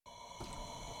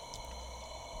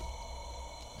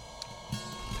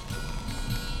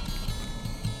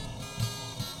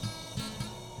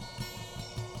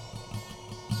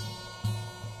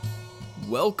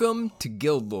Welcome to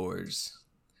Guild Wars.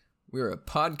 We're a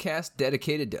podcast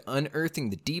dedicated to unearthing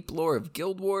the deep lore of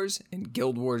Guild Wars and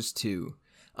Guild Wars 2.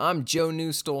 I'm Joe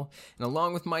Newstall, and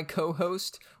along with my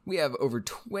co-host, we have over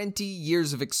 20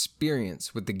 years of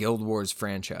experience with the Guild Wars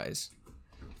franchise.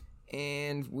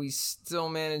 And we still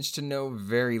manage to know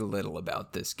very little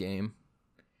about this game.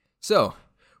 So,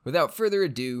 without further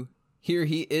ado, here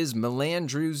he is,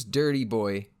 Melandru's dirty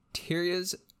boy,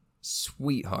 Tyria's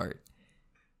sweetheart,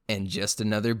 and just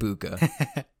another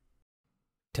Buka.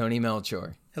 Tony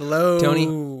Melchor. Hello.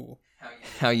 Tony,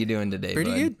 how you doing today,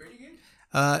 Pretty bud?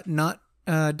 good. Not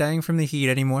dying from the heat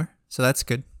anymore, so that's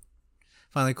good.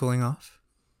 Finally cooling off.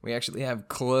 We actually have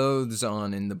clothes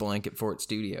on in the Blanket Fort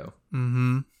studio.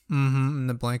 In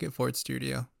the Blanket Fort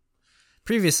studio.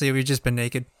 Previously, we've just been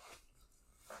naked.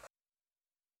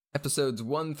 Episodes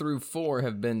 1 through 4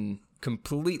 have been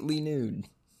completely nude.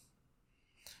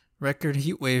 Record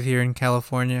heat wave here in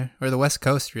California, or the West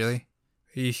Coast, really.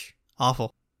 Eesh,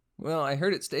 awful. Well, I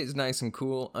heard it stays nice and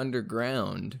cool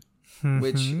underground,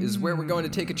 which is where we're going to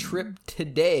take a trip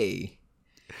today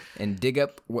and dig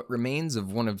up what remains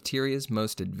of one of Tyria's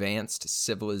most advanced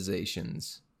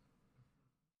civilizations.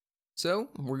 So,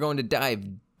 we're going to dive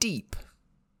deep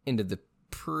into the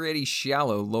pretty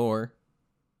shallow lore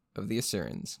of the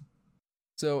Asuryans.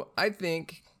 So, I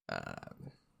think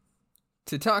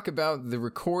to talk about the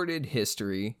recorded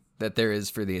history that there is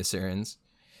for the Asuryans,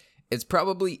 it's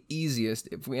probably easiest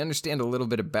if we understand a little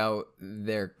bit about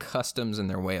their customs and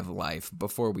their way of life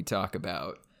before we talk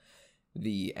about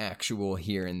the actual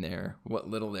here and there, what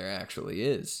little there actually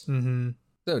is.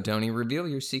 So, Tony, reveal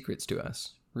your secrets to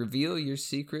us. Reveal your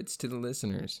secrets to the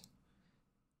listeners.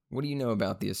 What do you know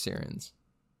about the Asuryans?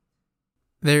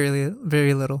 Very,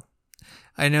 very little.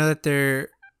 I know that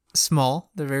they're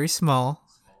small. They're very small.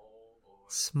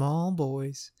 Small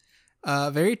boys.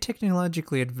 Very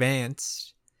technologically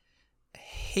advanced.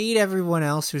 Hate everyone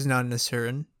else who's not an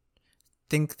Asuryan.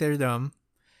 Think they're dumb.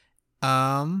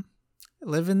 They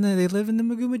live in the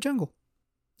Maguma jungle.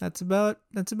 That's about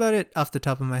it off the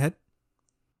top of my head.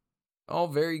 All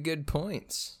very good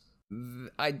points.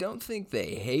 I don't think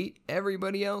they hate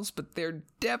everybody else, but they're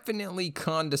definitely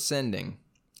condescending.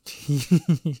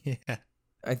 Yeah.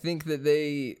 I think that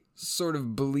they sort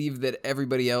of believe that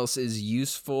everybody else is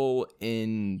useful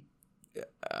in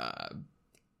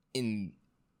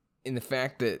the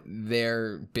fact that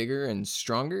they're bigger and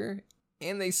stronger,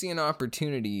 and they see an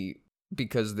opportunity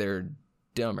because they're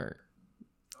dumber.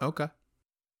 Okay.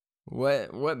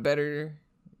 What better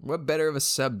of a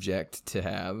subject to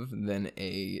have than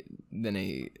a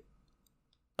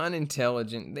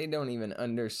unintelligent, they don't even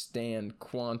understand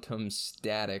quantum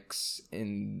statics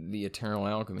in the Eternal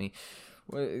Alchemy.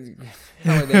 How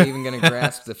are they even going to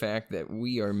grasp the fact that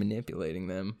we are manipulating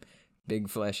them? Big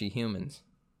fleshy humans.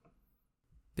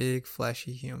 Big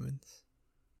fleshy humans.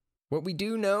 What we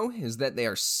do know is that they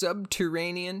are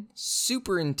subterranean,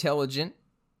 super intelligent,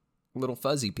 little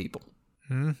fuzzy people.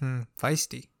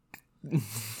 Feisty.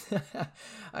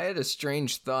 I had a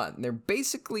strange thought. They're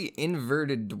basically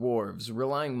inverted dwarves,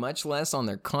 relying much less on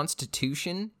their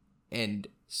constitution and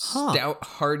stout,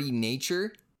 hardy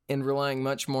nature, and relying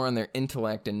much more on their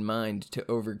intellect and mind to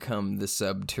overcome the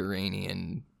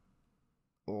subterranean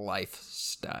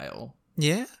lifestyle.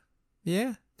 Yeah.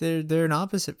 They're an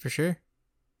opposite for sure.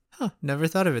 Never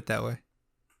thought of it that way.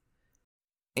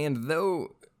 And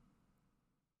though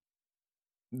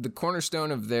the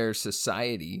cornerstone of their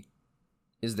society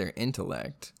is their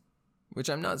intellect, which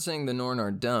I'm not saying the Norn are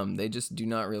dumb, they just do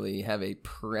not really have they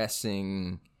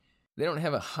don't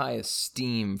have a high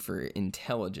esteem for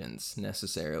intelligence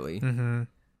necessarily,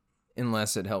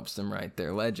 unless it helps them write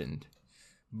their legend.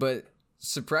 But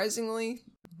surprisingly,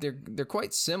 they're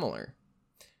quite similar.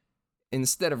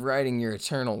 Instead of writing your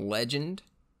eternal legend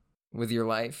with your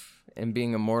life and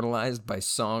being immortalized by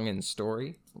song and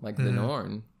story, like the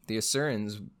Norn, the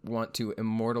Asuryans want to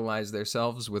immortalize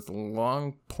themselves with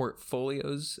long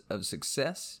portfolios of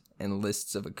success and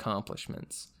lists of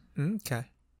accomplishments. Okay.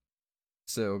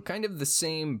 So kind of the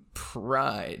same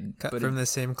pride. Cut from the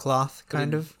same cloth,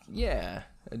 kind of? Yeah,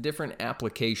 a different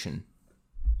application.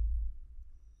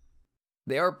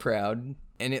 They are proud,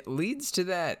 and it leads to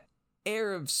that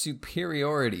air of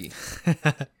superiority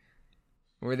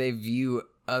where they view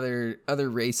other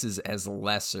races as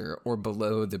lesser or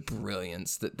below the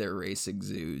brilliance that their race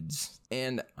exudes.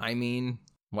 And I mean,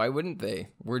 why wouldn't they?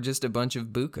 We're just a bunch of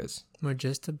bukas. We're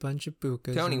just a bunch of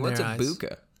bukas. Tony, what's a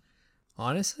buka?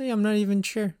 Honestly, I'm not even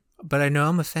sure, but I know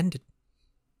I'm offended.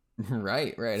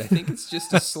 Right. I think it's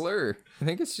just a slur. I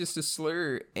think it's just a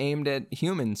slur aimed at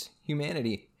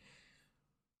humanity.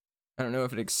 I don't know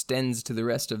if it extends to the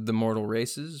rest of the mortal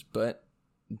races, but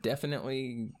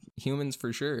definitely humans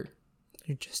for sure.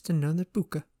 You're just another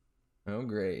Buka. Oh,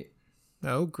 great.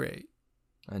 Oh, great.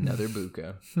 Another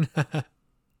Buka.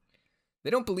 They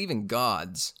don't believe in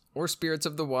gods or spirits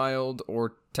of the wild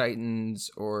or titans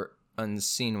or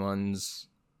unseen ones.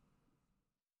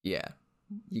 Yeah,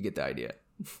 you get the idea.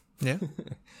 Yeah.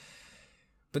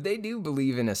 But they do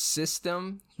believe in a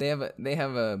system. They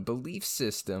have a belief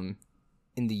system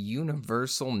in the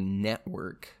universal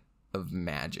network of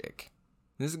magic.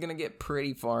 This is going to get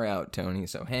pretty far out, Tony,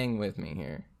 so hang with me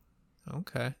here.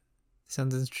 Okay.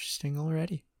 Sounds interesting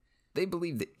already. They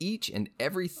believe that each and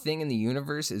everything in the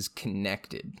universe is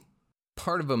connected,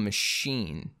 part of a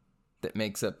machine that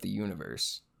makes up the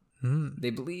universe. They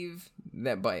believe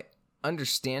that by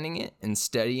understanding it and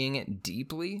studying it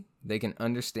deeply, they can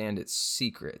understand its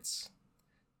secrets.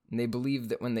 And they believe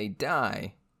that when they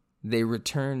die, they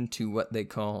return to what they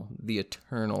call the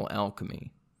eternal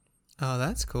alchemy. Oh,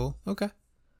 that's cool. Okay.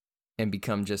 And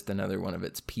become just another one of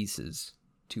its pieces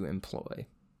to employ.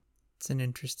 It's an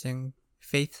interesting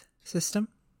faith system.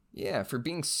 Yeah, for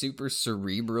being super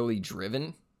cerebrally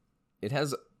driven, it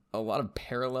has a lot of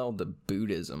parallel to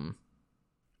Buddhism.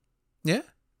 Yeah.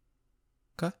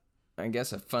 Okay. I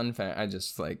guess a fun fact, I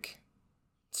just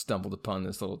stumbled upon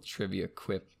this little trivia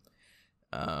quip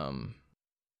on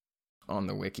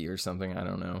the wiki or something, I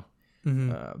don't know.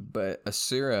 Mm-hmm. But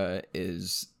Asura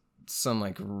is some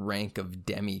rank of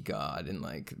demigod in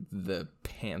the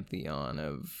pantheon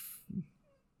of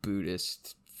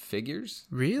Buddhist figures.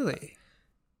 Really?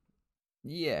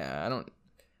 Yeah,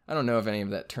 I don't know if any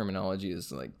of that terminology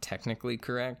is technically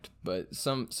correct, but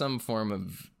some form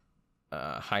of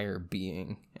higher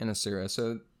being in Asura.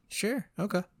 So Sure.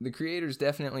 Okay. the creators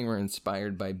definitely were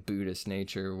inspired by Buddhist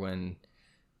nature when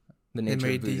the nature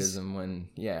made of Buddhism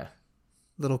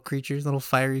Little creatures, little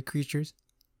fiery creatures.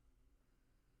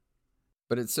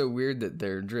 But it's so weird that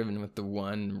they're driven with the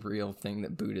one real thing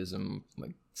that Buddhism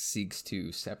seeks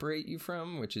to separate you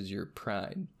from, which is your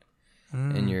pride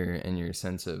and your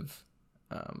sense of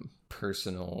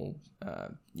personal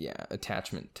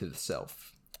attachment to the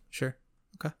self. Sure.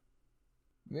 Okay.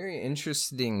 Very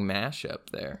interesting mashup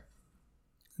there.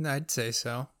 I'd say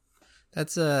so.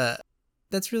 That's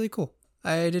really cool.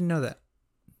 I didn't know that.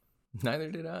 Neither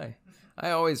did I.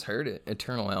 I always heard it.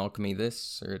 Eternal alchemy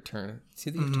this or eternal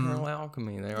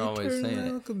alchemy. They're always saying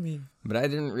alchemy. it. But I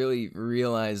didn't really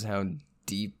realize how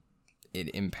deep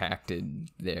it impacted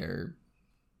their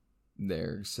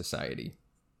society.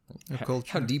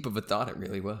 Culture. How deep of a thought it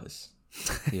really was.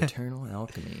 The eternal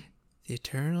alchemy. The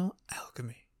eternal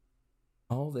alchemy.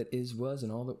 All that is was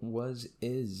and all that was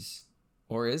is.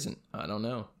 Or isn't. I don't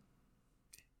know.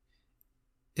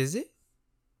 Is it?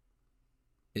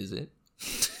 Is it?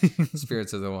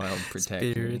 Spirits of the wild protect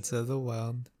me. Spirits of the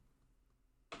wild.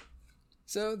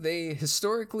 So they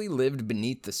historically lived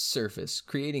beneath the surface,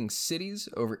 creating cities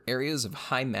over areas of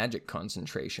high magic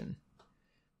concentration.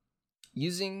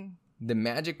 Using the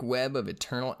magic web of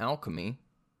eternal alchemy,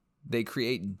 they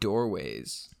create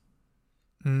doorways.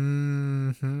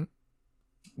 Mm-hmm.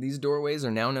 These doorways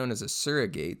are now known as Asura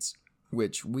gates,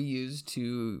 which we use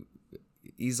to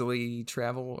easily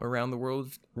travel around the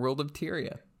world of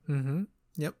Tyria. Mm-hmm.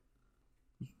 Yep.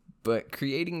 But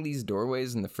creating these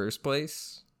doorways in the first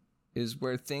place is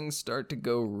where things start to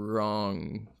go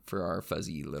wrong for our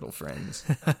fuzzy little friends.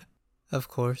 Of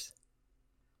course.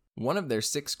 One of their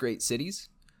 6 great cities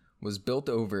was built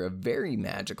over a very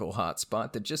magical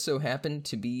hotspot that just so happened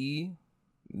to be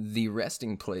the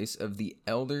resting place of the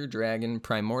elder dragon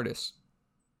Primordus.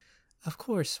 Of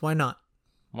course. Why not?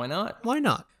 Why not? Why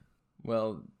not?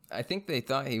 Well, I think they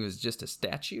thought he was just a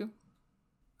statue.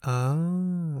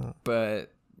 Oh.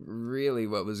 But really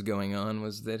what was going on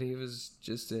was that he was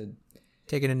just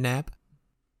Taking a nap?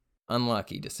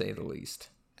 unlucky, to say the least.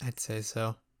 I'd say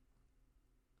so.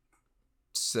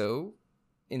 So,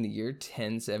 in the year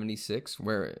 1076,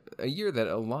 where a year that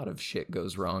a lot of shit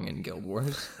goes wrong in Guild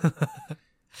Wars,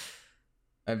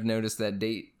 I've noticed that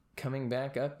date coming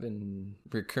back up and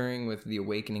recurring with the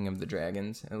awakening of the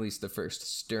dragons, at least the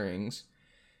first stirrings.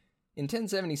 In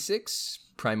 1076,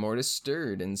 Primordus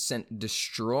stirred and sent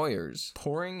destroyers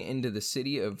pouring into the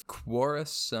city of Quora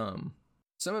Sum.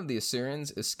 Some of the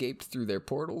Asurans escaped through their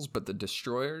portals, but the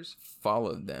destroyers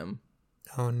followed them.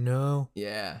 Oh no.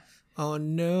 Yeah. Oh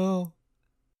no.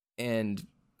 And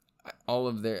all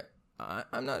of their...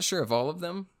 I'm not sure of all of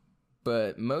them,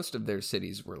 but most of their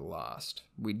cities were lost.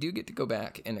 We do get to go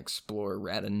back and explore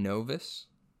Radanovis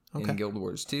in Guild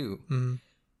Wars 2,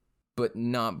 but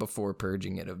not before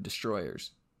purging it of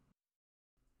destroyers.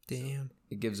 Damn.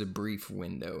 It gives a brief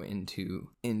window into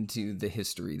the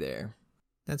history there.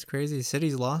 That's crazy. The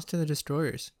city's lost to the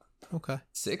destroyers. Okay.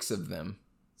 6 of them.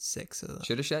 6 of them.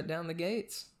 Should have shut down the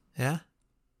gates. Yeah.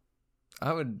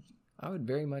 I would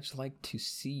very much like to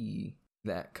see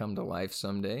that come to life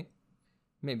someday.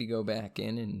 Maybe go back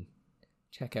in and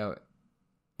check out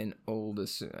an old...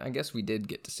 I guess we did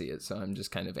get to see it, so I'm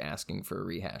just kind of asking for a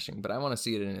rehashing. But I want to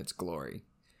see it in its glory.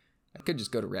 I could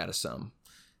just go to Radisson.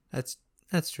 That's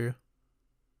true.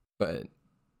 But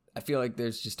I feel like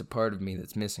there's just a part of me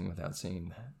that's missing without seeing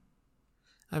that.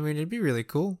 I mean, it'd be really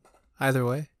cool. Either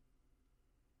way.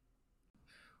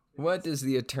 What does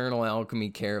the eternal alchemy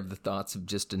care of the thoughts of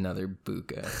just another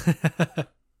Buka?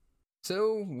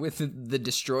 So, with the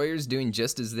destroyers doing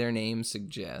just as their name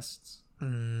suggests,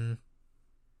 the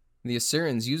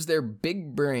Asurans use their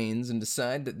big brains and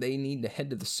decide that they need to head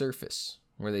to the surface,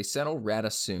 where they settle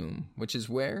Radisson, which is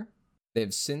where they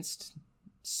have since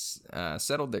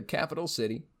settled their capital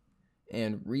city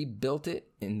and rebuilt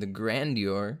it in the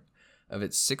grandeur of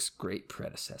its 6 great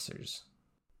predecessors.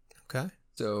 Okay.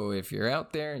 So if you're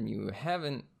out there and you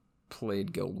haven't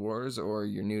played Guild Wars, or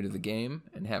you're new to the game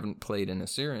and haven't played an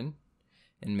Asuran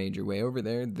and made your way over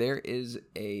there, there is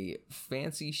a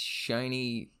fancy,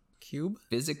 shiny, cube,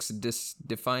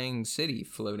 physics-defying city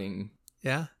floating.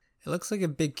 Yeah, it looks like a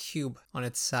big cube on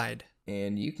its side.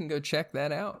 And you can go check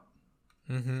that out.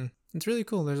 Mm-hmm. It's really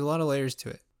cool. There's a lot of layers to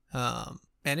it.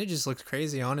 And it just looks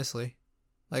crazy, honestly.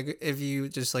 Like, if you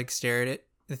just, like, stare at it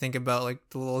and think about, like,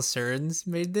 the little Surans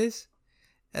made this,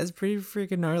 that's pretty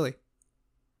freaking gnarly.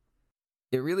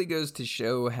 It really goes to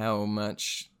show how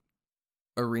much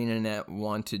ArenaNet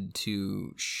wanted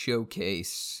to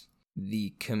showcase the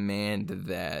command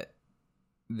that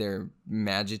their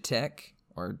Magitech,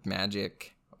 or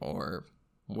magic, or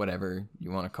whatever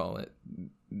you want to call it,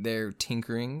 their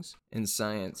tinkerings in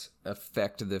science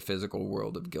affect the physical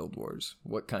world of Guild Wars.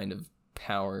 What kind of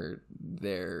power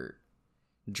their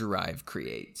drive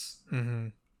creates. Mm-hmm.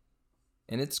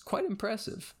 And it's quite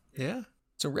impressive. Yeah.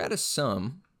 So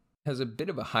Radisson has a bit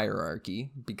of a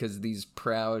hierarchy because these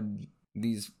proud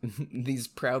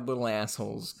little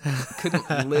assholes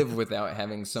couldn't live without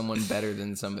having someone better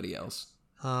than somebody else.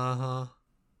 Uh-huh.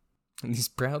 These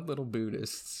proud little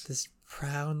Buddhists. This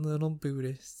proud little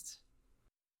Buddhists.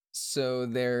 So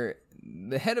the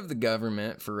head of the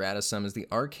government for Radisson is the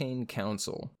Arcane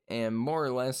Council, and more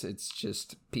or less it's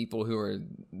just people who are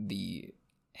the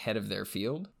head of their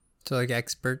field. So like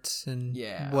experts and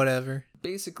whatever.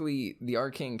 Basically, the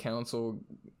Arcane Council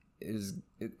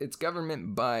it's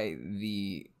government by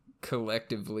the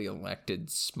collectively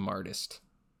elected smartest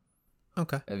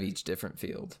of each different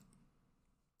field.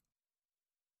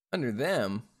 Under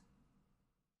them,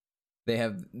 they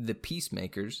have the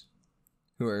Peacemakers,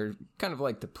 who are kind of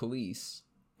like the police.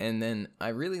 And then I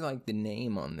really like the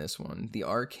name on this one, the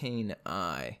Arcane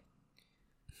Eye,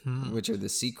 which are the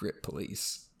secret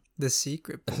police. The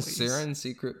secret police. Asuran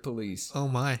secret police. Oh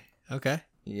my. Okay.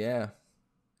 Yeah.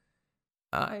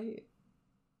 I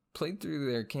played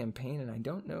through their campaign, and I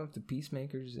don't know if the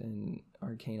Peacemakers and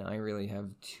Arcane Eye really have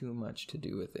too much to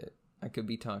do with it. I could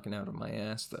be talking out of my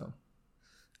ass, though.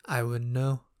 I wouldn't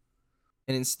know.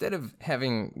 And instead of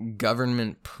having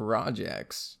government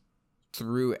projects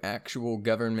through actual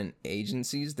government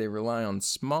agencies, they rely on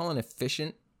small and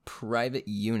efficient private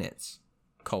units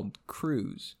called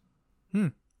crews.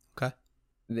 Okay.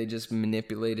 They just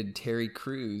manipulated Terry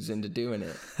Crews into doing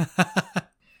it.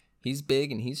 He's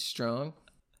big and he's strong.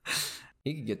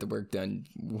 He could get the work done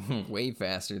way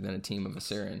faster than a team of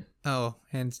Asuran. Oh,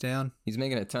 hands down. He's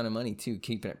making a ton of money, too,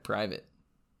 keeping it private.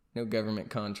 No government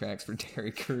contracts for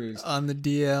Terry Crews. On the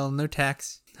DL, no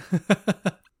tax.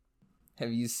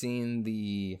 Have you seen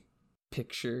the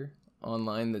picture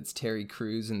online that's Terry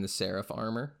Crews in the Seraph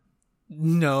armor?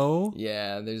 No.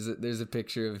 Yeah, there's a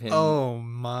picture of him. Oh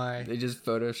my. They just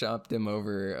photoshopped him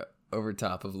over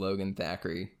top of Logan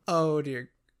Thackeray. Oh dear.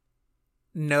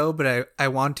 No, but I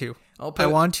want to. I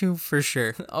want to for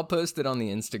sure. I'll post it on the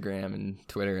Instagram and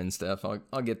Twitter and stuff.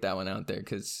 I'll get that one out there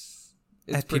because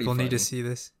it's pretty people funny. Need to see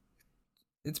this.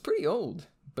 It's pretty old,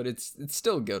 but it's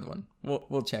still a good one.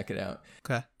 We'll check it out.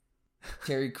 Okay.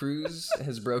 Terry Crews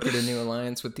has brokered a new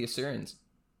alliance with the Asurans.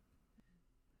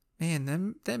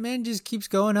 Man, that man just keeps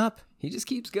going up. He just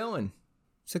keeps going.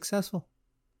 Successful.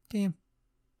 Damn.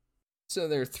 So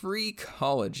there are 3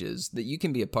 colleges that you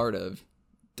can be a part of.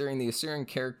 During the Asuran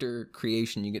character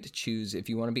creation, you get to choose if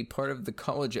you want to be part of the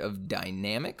College of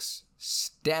Dynamics,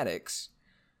 Statics,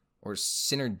 or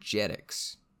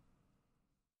Synergetics.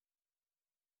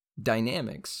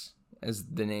 Dynamics, as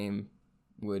the name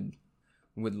would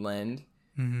lend,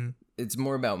 it's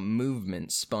more about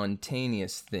movement,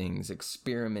 spontaneous things,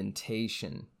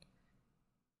 experimentation.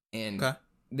 And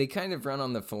they kind of run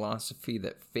on the philosophy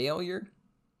that failure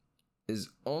is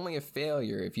only a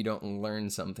failure if you don't learn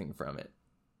something from it.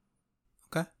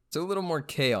 Okay. It's a little more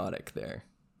chaotic there.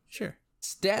 Sure.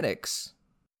 Statics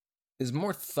is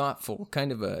more thoughtful,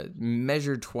 kind of a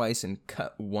measure twice and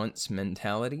cut once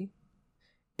mentality.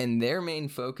 And their main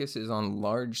focus is on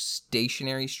large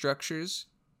stationary structures,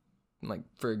 like,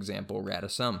 for example,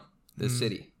 Radisson, the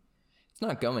city. It's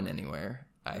not going anywhere,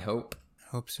 I hope. I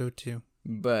hope so, too.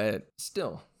 But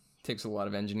still, it takes a lot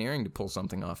of engineering to pull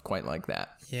something off quite like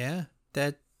that. Yeah,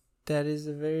 that is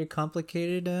a very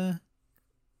complicated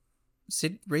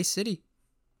race city.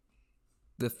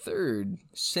 The third,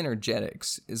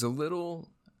 synergetics, is a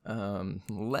little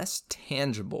less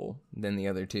tangible than the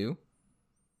other two.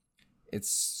 It's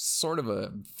sort of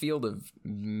a field of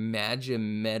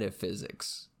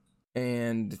metaphysics.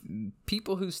 And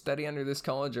people who study under this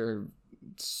college are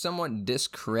somewhat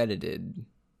discredited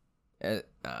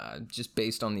just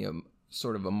based on the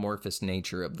sort of amorphous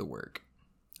nature of the work.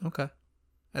 Okay.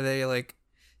 Are they, like,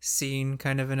 seen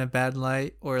kind of in a bad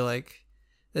light, or, like,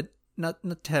 that not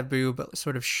taboo, but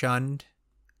sort of shunned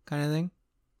kind of thing?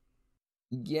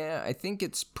 Yeah, I think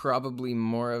it's probably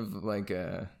more of like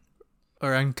a...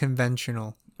 Or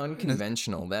unconventional.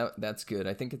 Unconventional. That's good.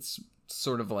 I think it's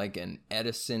sort of like an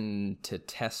Edison to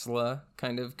Tesla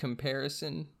kind of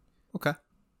comparison. Okay.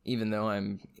 Even though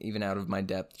I'm even out of my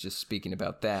depth just speaking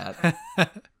about that.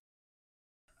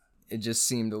 It just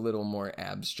seemed a little more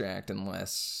abstract and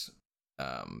less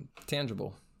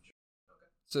tangible.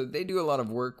 So they do a lot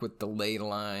of work with the ley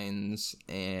lines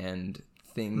and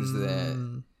things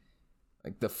that,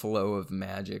 like the flow of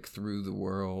magic through the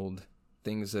world,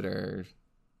 things that are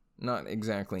not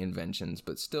exactly inventions,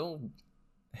 but still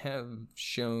have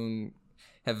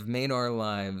made our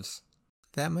lives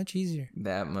that much easier.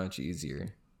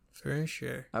 For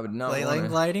sure. I would not Ley line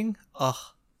gliding? Oh,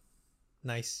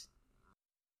 nice.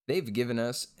 They've given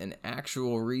us an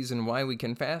actual reason why we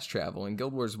can fast travel. In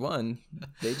Guild Wars 1,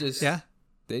 they just... Yeah.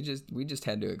 We just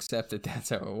had to accept that that's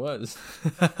how it was.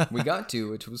 We got to,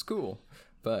 which was cool.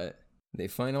 But they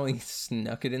finally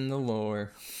snuck it in the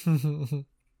lore.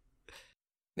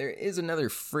 There is another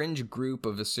fringe group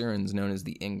of Asurans known as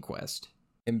the Inquest.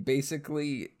 And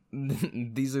basically,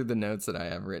 these are the notes that I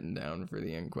have written down for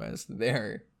the Inquest.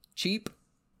 They're cheap,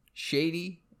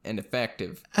 shady, and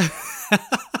effective.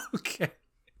 Okay.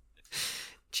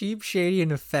 Cheap, shady,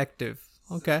 and effective.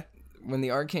 Okay. When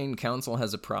the Arcane Council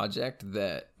has a project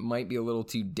that might be a little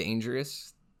too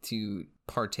dangerous to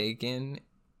partake in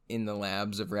the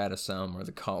labs of Radisson or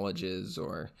the colleges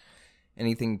or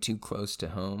anything too close to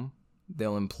home,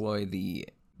 they'll employ the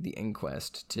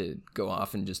Inquest to go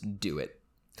off and just do it.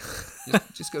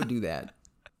 Just go do that.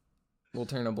 We'll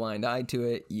turn a blind eye to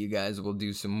it. You guys will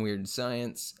do some weird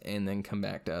science and then come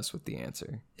back to us with the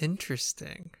answer.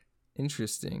 Interesting.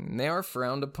 They are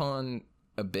frowned upon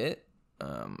a bit.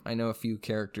 I know a few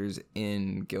characters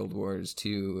in Guild Wars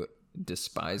to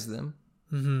despise them.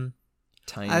 Mm-hmm.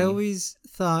 Tiny. I always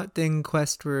thought the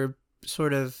Inquest were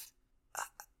sort of...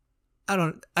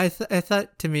 I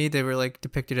thought to me they were like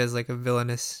depicted as like a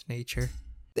villainous nature.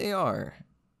 They are.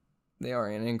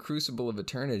 In Crucible of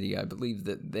Eternity, I believe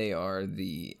that they are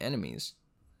the enemies.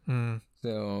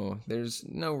 So there's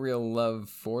no real love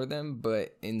for them,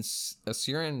 but in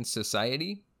Asuran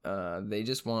society, they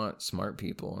just want smart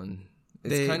people, and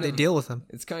they deal with them.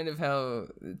 It's kind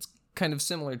of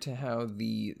similar to how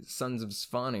the Sons of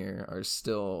Svanir are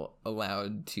still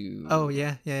allowed to. Oh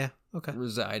yeah. Okay.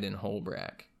 Reside in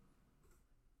Holbrack.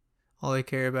 All they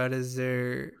care about is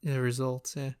their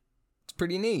results. Yeah. It's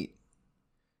pretty neat.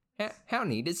 How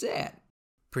neat is that?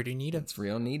 Pretty neato. It's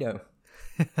real neato.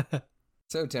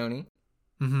 So, Tony,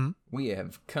 we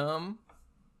have come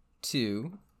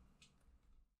to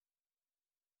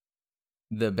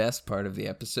the best part of the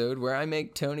episode where I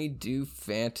make Tony do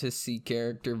fantasy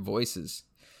character voices.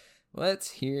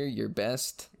 Let's hear your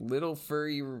best little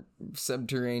furry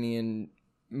subterranean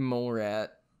mole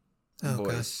rat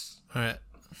voice. God. All right.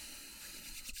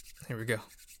 Here we go.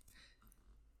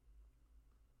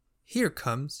 Here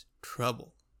comes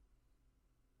trouble.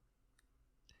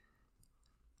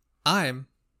 I'm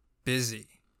busy.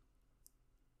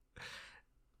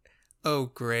 Oh,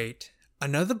 great.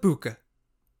 Another buka.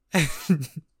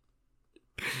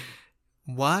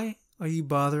 Why are you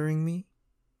bothering me?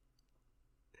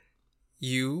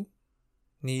 You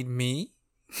need me?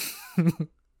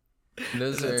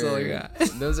 That's all I got.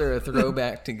 Those are a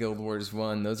throwback to Guild Wars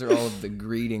 1. Those are all of the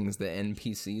greetings that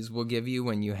NPCs will give you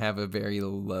when you have a very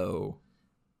low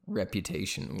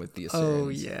reputation with the Asurans. Oh,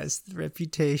 yes. The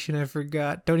reputation, I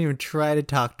forgot. Don't even try to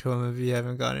talk to them if you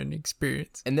haven't got any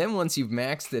experience. And then once you've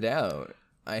maxed it out,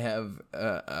 I have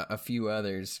a few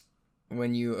others.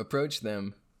 When you approach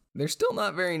them, They're still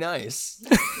not very nice.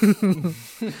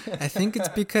 I think it's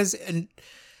because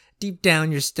deep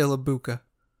down you're still a Buka.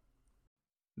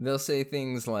 They'll say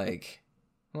things like,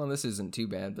 well, this isn't too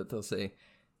bad, but they'll say,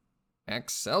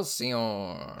 Excelsior,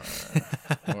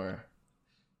 or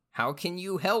how can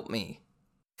you help me?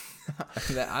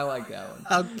 I like that one.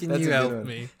 How can you help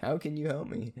me? How can you help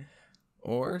me?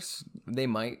 Or they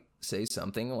might say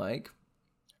something like,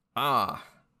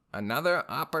 another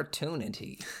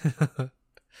opportunity.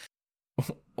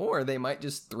 Or they might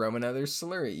just throw another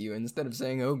slur at you. Instead of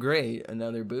saying, oh great,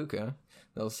 another Buka,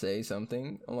 they'll say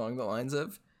something along the lines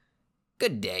of,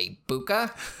 good day,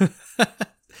 Buka.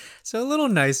 So a little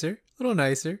nicer.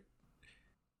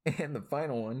 And the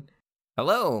final one,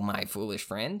 hello, my foolish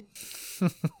friend.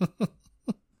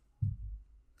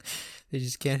 They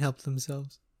just can't help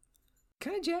themselves.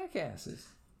 Kind of jackasses.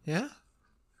 Yeah.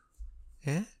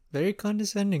 Very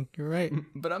condescending. You're right.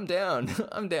 But I'm down.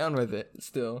 I'm down with it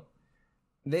still.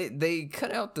 They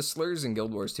cut out the slurs in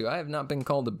Guild Wars 2. I have not been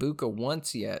called a Buka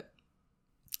once yet.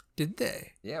 Did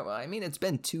they? Yeah, well, I mean, it's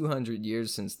been 200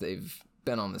 years since they've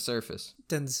been on the surface.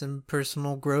 Done some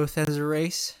personal growth as a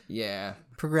race. Yeah.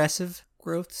 Progressive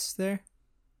growths there.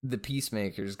 The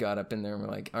Peacemakers got up in there and were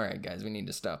like, all right, guys, we need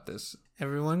to stop this.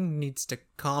 Everyone needs to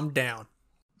calm down.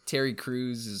 Terry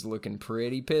Crews is looking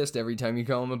pretty pissed every time you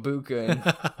call him a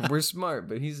Buka. And we're smart,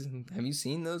 but have you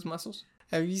seen those muscles?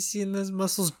 Have you seen those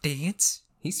muscles dance?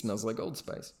 He smells like Old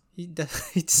Spice. He does.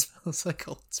 He smells like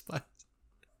Old Spice.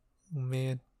 Oh,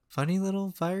 man. Funny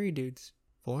little fiery dudes.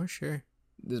 For sure.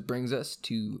 This brings us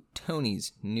to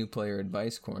Tony's new player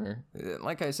advice corner.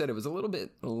 Like I said, it was a little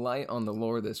bit light on the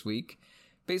lore this week.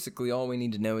 Basically, all we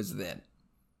need to know is that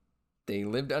they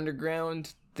lived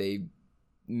underground, they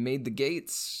made the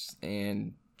gates,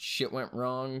 and shit went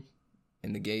wrong,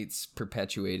 and the gates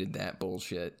perpetuated that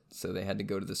bullshit, so they had to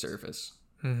go to the surface.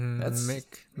 Mm-hmm. That's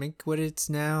make what is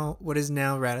now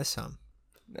Radisson.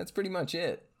 That's pretty much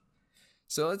it.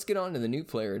 So let's get on to the new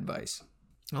player advice.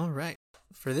 All right.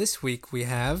 For this week, we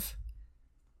have,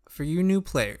 for you new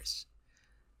players,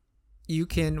 you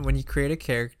can, when you create a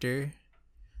character,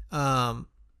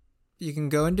 you can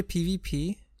go into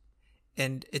PvP,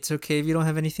 and it's okay if you don't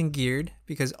have anything geared,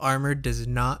 because armor does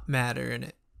not matter in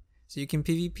it. So you can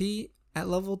PvP at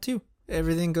level 2.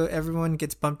 Everyone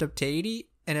gets bumped up to 80,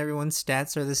 and everyone's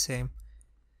stats are the same.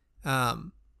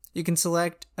 You can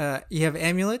select, you have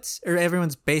amulets, or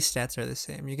everyone's base stats are the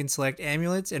same. You can select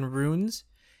amulets and runes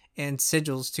and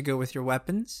sigils to go with your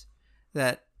weapons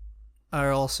that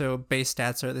are also base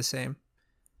stats are the same.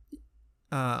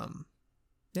 Yeah.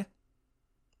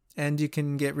 And you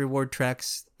can get reward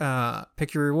tracks,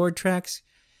 pick your reward tracks,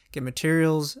 get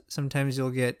materials. Sometimes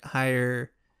you'll get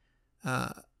higher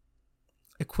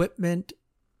equipment.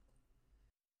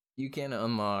 You can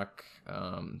unlock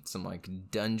some like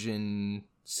dungeon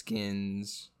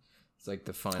skins. It's like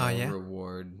the final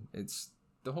reward. It's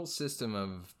the whole system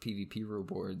of PvP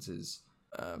rewards is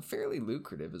fairly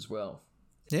lucrative as well.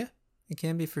 Yeah, it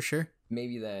can be for sure.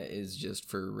 Maybe that is just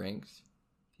for ranked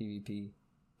PvP,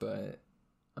 but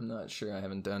I'm not sure. I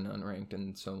haven't done unranked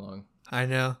in so long. I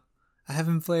know. I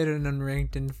haven't played an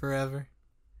unranked in forever.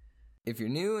 If you're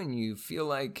new and you feel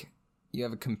like you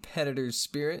have a competitor's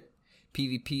spirit,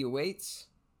 PvP awaits.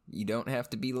 You don't have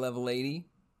to be level 80,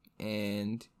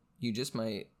 and you just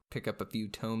might pick up a few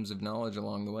tomes of knowledge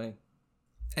along the way.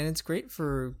 And it's great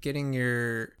for getting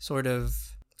your sort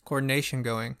of coordination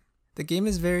going. The game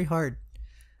is very hard.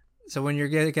 So when you're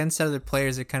against other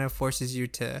players, it kind of forces you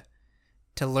to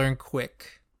learn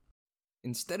quick.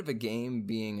 Instead of a game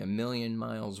being 1,000,000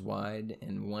 miles wide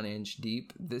and 1 inch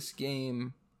deep, this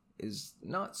game is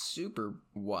not super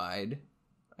wide,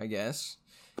 I guess.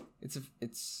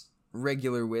 It's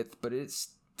regular width, but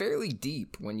it's fairly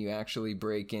deep when you actually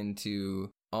break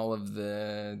into all of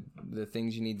the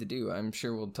things you need to do. I'm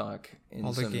sure we'll talk in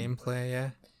all the gameplay, yeah.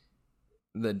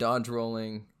 The dodge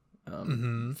rolling,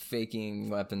 faking,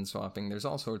 weapon swapping. There's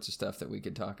all sorts of stuff that we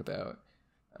could talk about.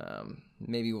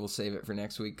 Maybe we'll save it for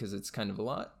next week because it's kind of a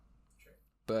lot. Sure.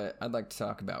 But I'd like to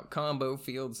talk about combo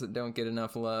fields that don't get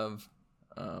enough love.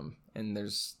 And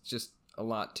there's just a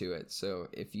lot to it. So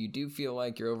if you do feel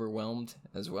like you're overwhelmed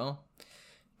as well,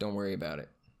 don't worry about it.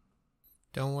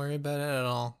 Don't worry about it at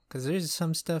all, because there's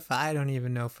some stuff I don't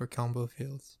even know for combo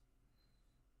fields.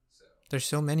 There's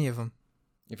so many of them.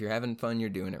 If you're having fun, you're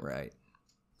doing it right.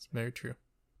 It's very true.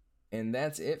 And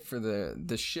that's it for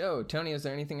the show. Tony, is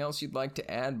there anything else you'd like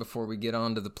to add before we get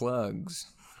on to the plugs?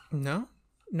 No,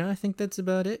 I think that's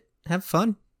about it. Have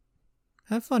fun.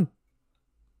 Have fun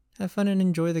and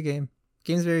enjoy the game.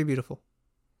 Game's very beautiful.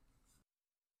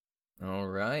 All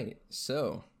right.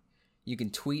 So, you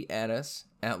can tweet at us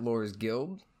at Lore's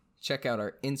Guild. Check out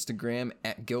our Instagram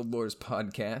at Guild Lores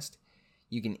Podcast.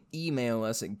 You can email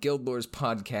us at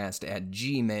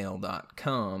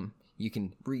guildlorespodcast@gmail.com. You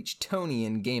can reach Tony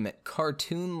in game at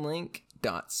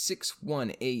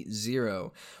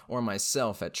cartoonlink.6180 or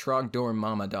myself at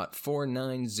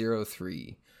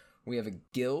trogdormama.4903. We have a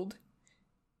guild.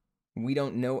 We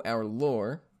don't know our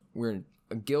lore. We're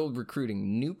a guild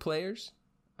recruiting new players.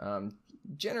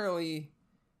 Generally,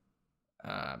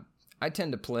 I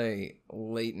tend to play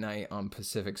late night on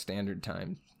Pacific Standard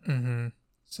Time. Mm-hmm.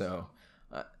 So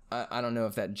I don't know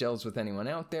if that gels with anyone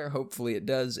out there. Hopefully it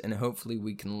does, and hopefully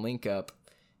we can link up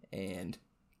and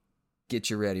get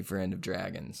you ready for End of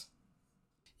Dragons.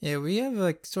 Yeah, we have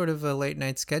like sort of a late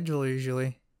night schedule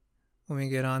usually when we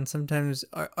get on. Sometimes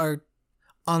our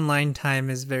online time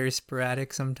is very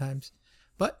sporadic sometimes,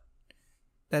 but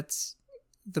that's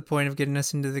the point of getting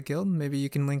us into the guild. Maybe you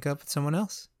can link up with someone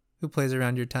else who plays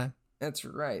around your time. That's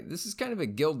right. This is kind of a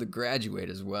guild to graduate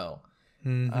as well.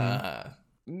 Mm-hmm.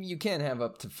 You can have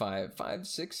up to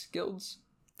 6 guilds.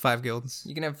 5 guilds.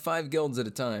 You can have 5 guilds at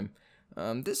a time.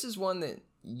 This is one that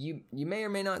you may or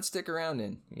may not stick around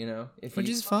in, you know. Which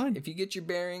is fine. If you get your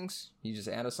bearings, you just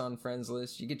add us on friends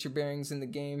list. You get your bearings in the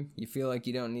game, you feel like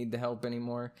you don't need the help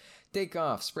anymore. Take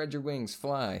off, spread your wings,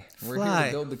 fly. We're here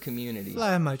to build the community.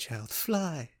 Fly, my child,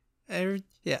 fly.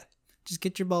 Yeah. Just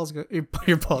get your balls your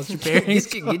bearings.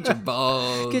 Get your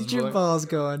balls. Get your balls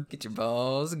going. Get your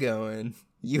balls going.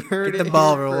 You heard Get it the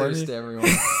ball here rolling. first, everyone.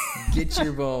 Get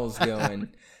your balls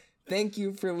going. Thank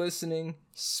you for listening.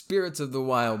 Spirits of the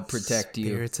wild protect you.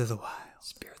 Spirits of the wild.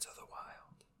 Spirits of the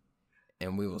wild.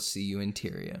 And we will see you in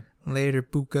Tyria. Later,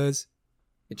 Bukas.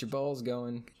 Get your balls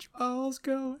going. Get your balls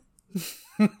going.